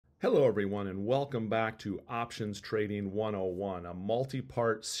Hello everyone and welcome back to Options Trading 101, a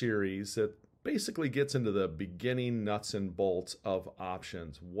multi-part series that basically gets into the beginning nuts and bolts of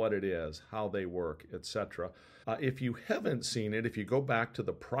options, what it is, how they work, etc. If you haven't seen it, if you go back to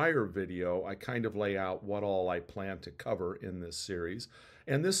the prior video, I kind of lay out what all I plan to cover in this series.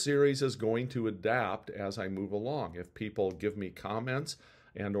 And this series is going to adapt as I move along. If people give me comments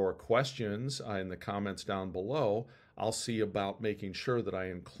and or questions in the comments down below, I'll see about making sure that I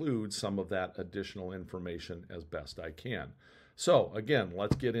include some of that additional information as best I can. So again,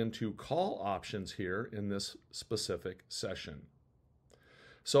 let's get into call options here in this specific session.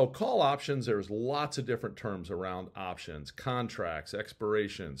 So call options, there's lots of different terms around options: contracts,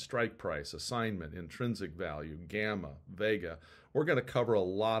 expiration, strike price, assignment, intrinsic value, gamma, vega. We're going to cover a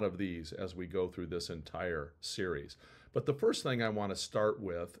lot of these as we go through this entire series. But the first thing I want to start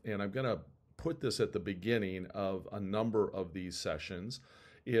with, and I'm going to put this at the beginning of a number of these sessions,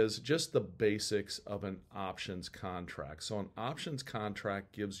 is just the basics of an options contract. So an options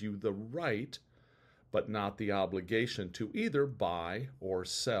contract gives you the right, but not the obligation, to either buy or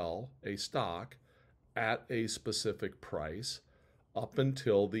sell a stock at a specific price up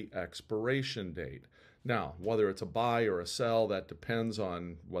until the expiration date. Now, whether it's a buy or a sell, that depends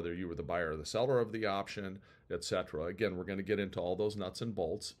on whether you were the buyer or the seller of the option, etc. Again, we're going to get into all those nuts and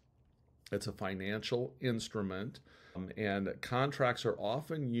bolts. It's a financial instrument, and contracts are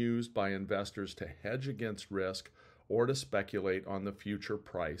often used by investors to hedge against risk or to speculate on the future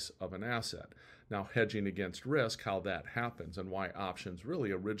price of an asset. Now, hedging against risk, how that happens and why options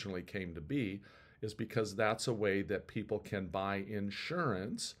really originally came to be, is because that's a way that people can buy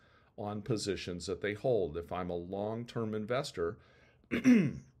insurance on positions that they hold. If I'm a long-term investor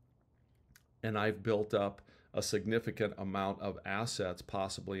and I've built up a significant amount of assets,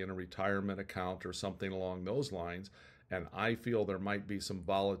 possibly in a retirement account or something along those lines, and I feel there might be some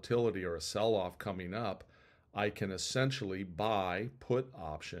volatility or a sell-off coming up, I can essentially buy put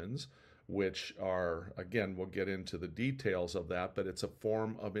options, which are, again, we'll get into the details of that, but it's a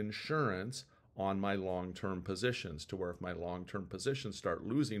form of insurance on my long-term positions, to where if my long-term positions start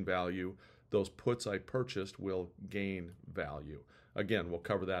losing value, those puts I purchased will gain value. Again, we'll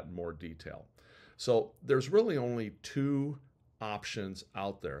cover that in more detail. So there's really only two options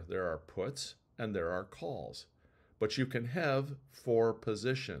out there. There are puts and there are calls. But you can have four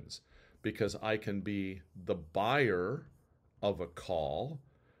positions, because I can be the buyer of a call,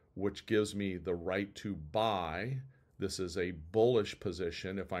 which gives me the right to buy. This is a bullish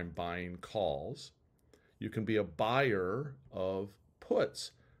position if I'm buying calls. You can be a buyer of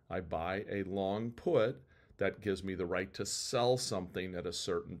puts. I buy a long put. That gives me the right to sell something at a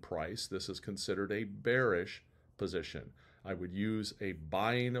certain price. This is considered a bearish position. I would use a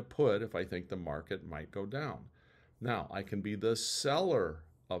buying a put if I think the market might go down. Now, I can be the seller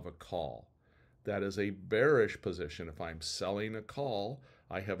of a call. That is a bearish position. If I'm selling a call,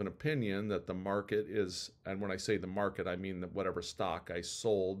 I have an opinion that the market is, and when I say the market, I mean that whatever stock I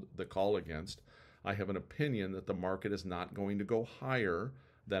sold the call against, I have an opinion that the market is not going to go higher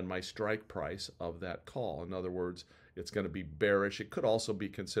than my strike price of that call. In other words, it's going to be bearish. It could also be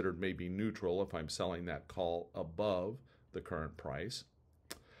considered maybe neutral if I'm selling that call above the current price.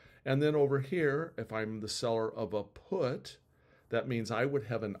 And then over here, if I'm the seller of a put, that means I would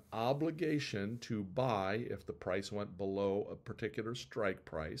have an obligation to buy if the price went below a particular strike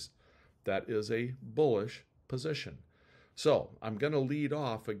price. That is a bullish position. So I'm going to lead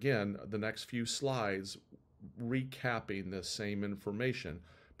off again the next few slides recapping this same information,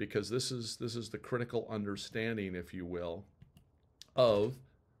 because this is the critical understanding, if you will, of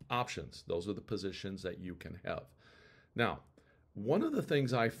options. Those are the positions that you can have. Now, one of the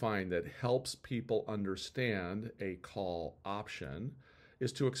things I find that helps people understand a call option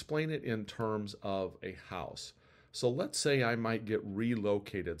is to explain it in terms of a house. So let's say I might get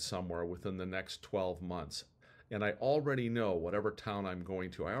relocated somewhere within the next 12 months. And I already know, whatever town I'm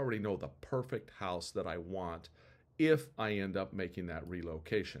going to, I already know the perfect house that I want if I end up making that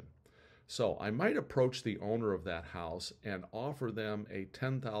relocation. So I might approach the owner of that house and offer them a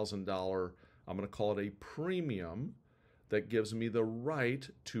 $10,000, I'm going to call it a premium, that gives me the right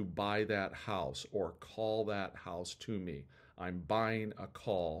to buy that house or call that house to me. I'm buying a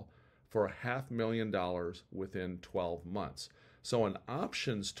call for $500,000 within 12 months. So in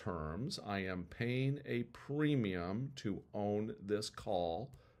options terms, I am paying a premium to own this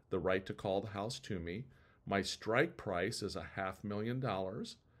call, the right to call the house to me. My strike price is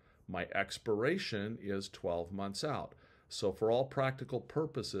 $500,000. My expiration is 12 months out. So for all practical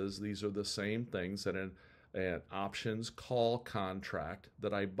purposes, these are the same things that an options call contract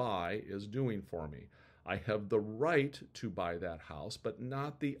that I buy is doing for me. I have the right to buy that house, but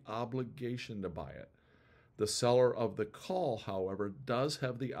not the obligation to buy it. The seller of the call, however, does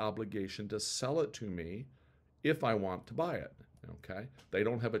have the obligation to sell it to me if I want to buy it. Okay? They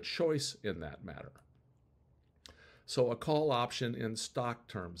don't have a choice in that matter. So a call option in stock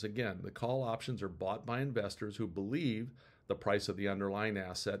terms. Again, the call options are bought by investors who believe the price of the underlying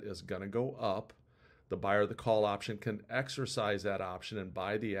asset is going to go up. The buyer of the call option can exercise that option and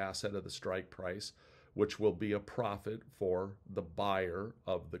buy the asset at the strike price, which will be a profit for the buyer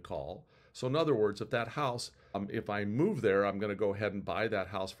of the call. So in other words, if that house, if I move there, I'm going to go ahead and buy that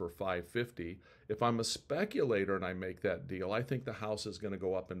house for $550. If I'm a speculator and I make that deal, I think the house is going to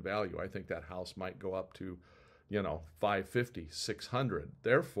go up in value. I think that house might go up to, $550, $600.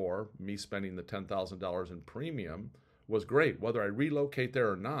 Therefore, me spending the $10,000 in premium was great. Whether I relocate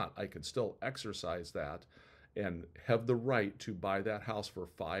there or not, I can still exercise that and have the right to buy that house for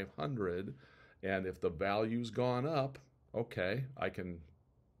 $500. And if the value's gone up, okay, I can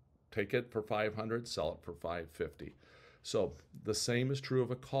take it for $500, sell it for $550. So the same is true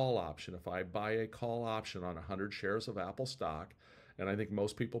of a call option. If I buy a call option on 100 shares of Apple stock, and I think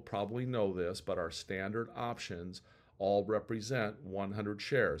most people probably know this, but our standard options all represent 100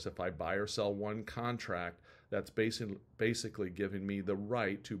 shares. If I buy or sell one contract, that's basically giving me the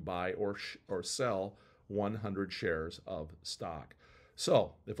right to buy or sell 100 shares of stock.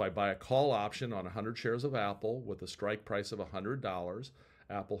 So if I buy a call option on 100 shares of Apple with a strike price of $100,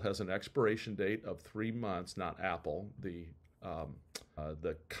 Apple has an expiration date of 3 months, not Apple. The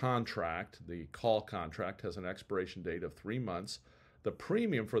contract, the call contract, has an expiration date of 3 months. The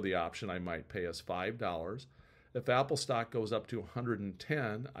premium for the option I might pay is $5. If Apple stock goes up to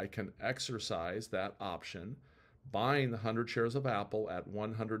 110, I can exercise that option, buying the 100 shares of Apple at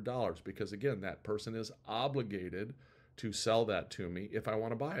 $100, because again, that person is obligated to sell that to me if I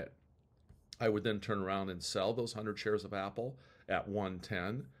want to buy it. I would then turn around and sell those 100 shares of Apple at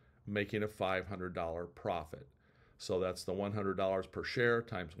 110, making a $500 profit. So that's the $100 per share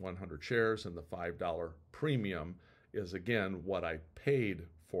times 100 shares, and the $5 premium is again what I paid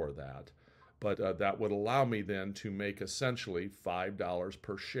for that. But that would allow me then to make essentially $5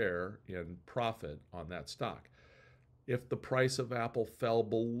 per share in profit on that stock. If the price of Apple fell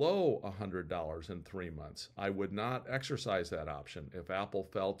below $100 in 3 months, I would not exercise that option. If Apple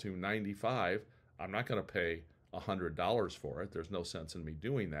fell to 95, I'm not going to pay $100 for it. There's no sense in me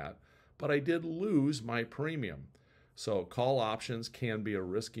doing that. But I did lose my premium. So call options can be a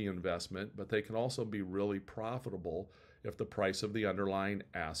risky investment, but they can also be really profitable if the price of the underlying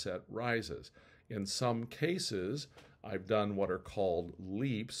asset rises. In some cases, I've done what are called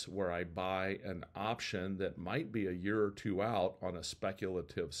leaps, where I buy an option that might be a year or two out on a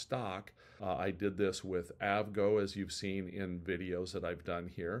speculative stock. I did this with Avgo, as you've seen in videos that I've done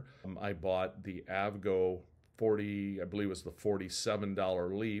here. I bought the Avgo I believe it was the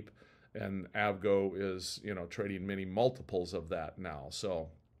 $47 leap, and Avgo is, trading many multiples of that now. So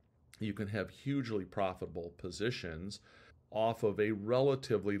you can have hugely profitable positions off of a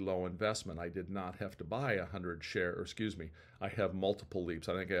relatively low investment. I did not have to buy 100 shares, I have multiple leaps.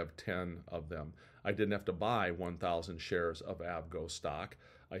 I think I have 10 of them. I didn't have to buy 1,000 shares of Avgo stock.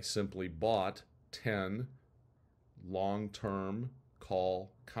 I simply bought 10 long-term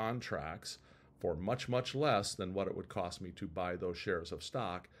call contracts for much, much less than what it would cost me to buy those shares of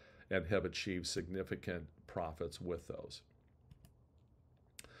stock, and have achieved significant profits with those.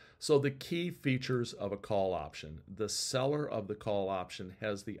 So the key features of a call option: the seller of the call option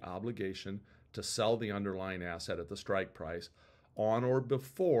has the obligation to sell the underlying asset at the strike price on or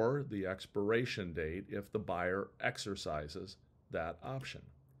before the expiration date if the buyer exercises that option.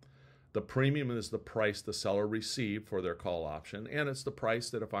 The premium is the price the seller received for their call option, and it's the price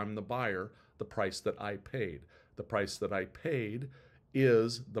that, if I'm the buyer, the price that I paid. The price that I paid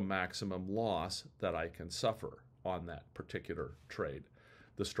is the maximum loss that I can suffer on that particular trade.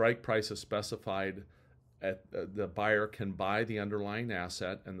 The strike price is specified at the buyer can buy the underlying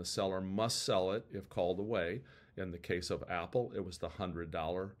asset, and the seller must sell it if called away. In the case of Apple, it was the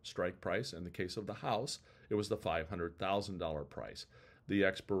 $100 strike price. In the case of the house, it was the $500,000 price. The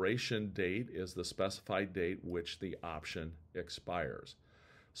expiration date is the specified date which the option expires.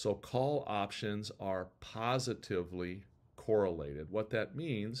 So call options are positively correlated. What that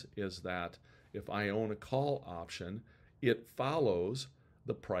means is that if I own a call option, it follows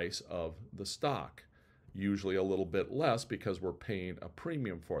the price of the stock, usually a little bit less because we're paying a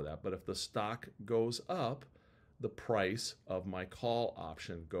premium for that. But if the stock goes up, the price of my call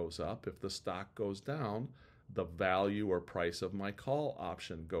option goes up. If the stock goes down, the value or price of my call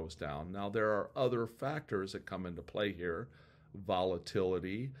option goes down. Now, there are other factors that come into play here: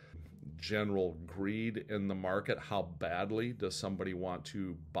 volatility, general greed in the market. How badly does somebody want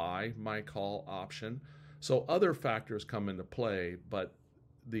to buy my call option? So other factors come into play, but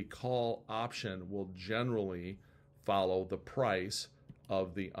the call option will generally follow the price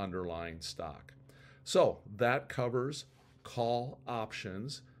of the underlying stock. So that covers call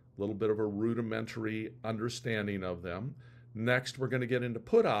options, a little bit of a rudimentary understanding of them. Next, we're going to get into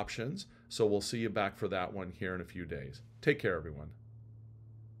put options, so we'll see you back for that one here in a few days. Take care, everyone.